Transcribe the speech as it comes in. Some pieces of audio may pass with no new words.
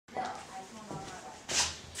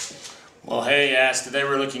Well, hey, today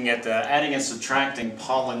we're looking at adding and subtracting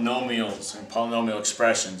polynomials and polynomial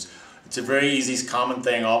expressions. It's a very easy, common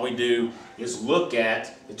thing. All we do is look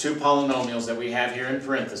at the two polynomials that we have here in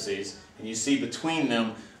parentheses, and you see between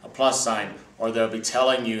them a plus sign, or they'll be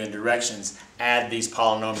telling you in directions, add these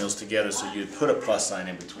polynomials together, so you'd put a plus sign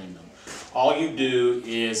in between them. All you do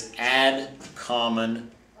is add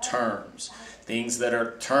common terms, terms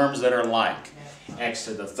that are like. X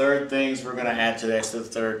to the third things we're going to add to the x to the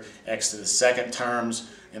third, x to the second terms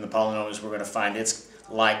in the polynomials we're going to find its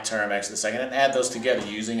like term, x to the second, and add those together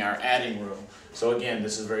using our adding rule. So again,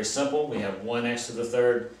 this is very simple. We have 1x to the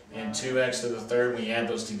third and 2x to the third. When you add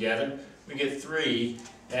those together, we get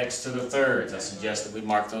 3x to the thirds. I suggest that we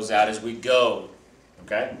mark those out as we go.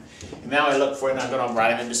 Okay? And now I look for it, and I'm going to write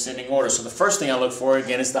them in descending order. So the first thing I look for,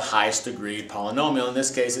 again, is the highest degree polynomial. In this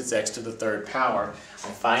case, it's x to the third power. I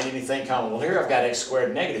find anything common. Well, here I've got x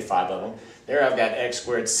squared negative 5 of them. There I've got x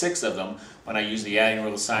squared 6 of them. When I use the adding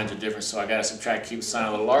rule, the signs are different, so I've got to subtract, keep the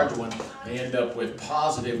sign of the larger one. I end up with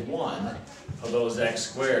positive 1 of those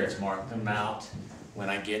x squareds. Mark them out when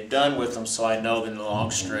I get done with them, so I know in the long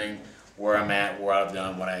string where I'm at, where I've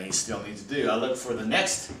done what I still need to do. I look for the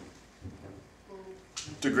next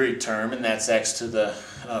degree term, and that's x to the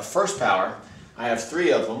first power. I have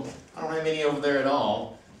 3 of them. I don't have any over there at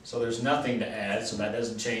all, so there's nothing to add, so that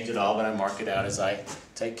doesn't change at all, but I mark it out as I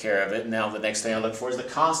take care of it. Now the next thing I look for is the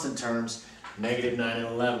constant terms, negative 9 and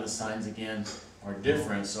 11. The signs again are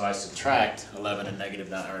different, so I subtract 11 and negative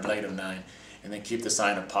 9, or negative 9, and then keep the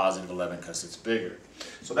sign of positive 11 because it's bigger.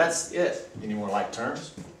 So that's it. Any more like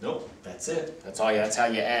terms? Nope, that's it. That's all. That's how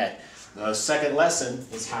you add. The second lesson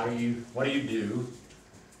is what do you do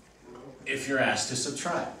if you're asked to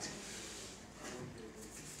subtract?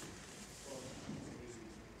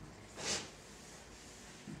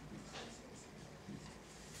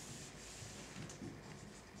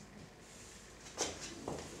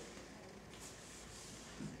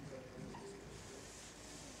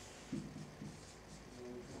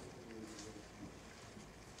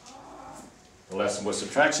 The lesson with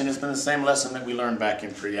subtraction has been the same lesson that we learned back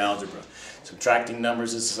in pre-algebra. Subtracting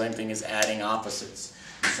numbers is the same thing as adding opposites.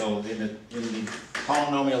 So in the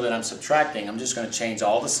polynomial that I'm subtracting, I'm just going to change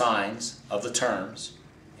all the signs of the terms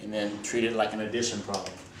and then treat it like an addition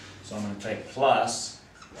problem. So I'm going to take plus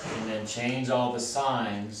and then change all the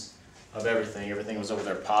signs of everything. Everything was over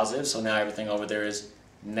there positive, so now everything over there is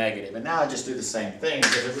negative. And now I just do the same thing.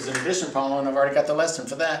 If it was an addition problem, I've already got the lesson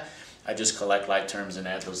for that. I just collect like terms and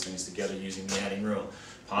add those things together using the adding rule.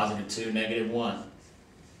 Positive 2, negative 1.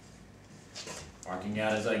 Marking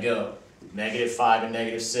out as I go. Negative 5 and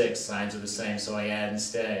negative 6, signs are the same, so I add and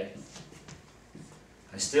stay.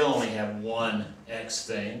 I still only have one x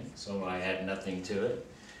thing, so I add nothing to it.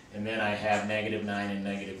 And then I have negative 9 and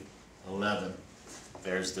negative 11.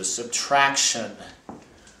 There's the subtraction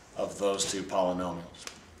of those two polynomials.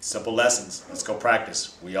 Simple lessons. Let's go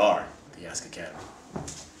practice. We are the Ask Academy.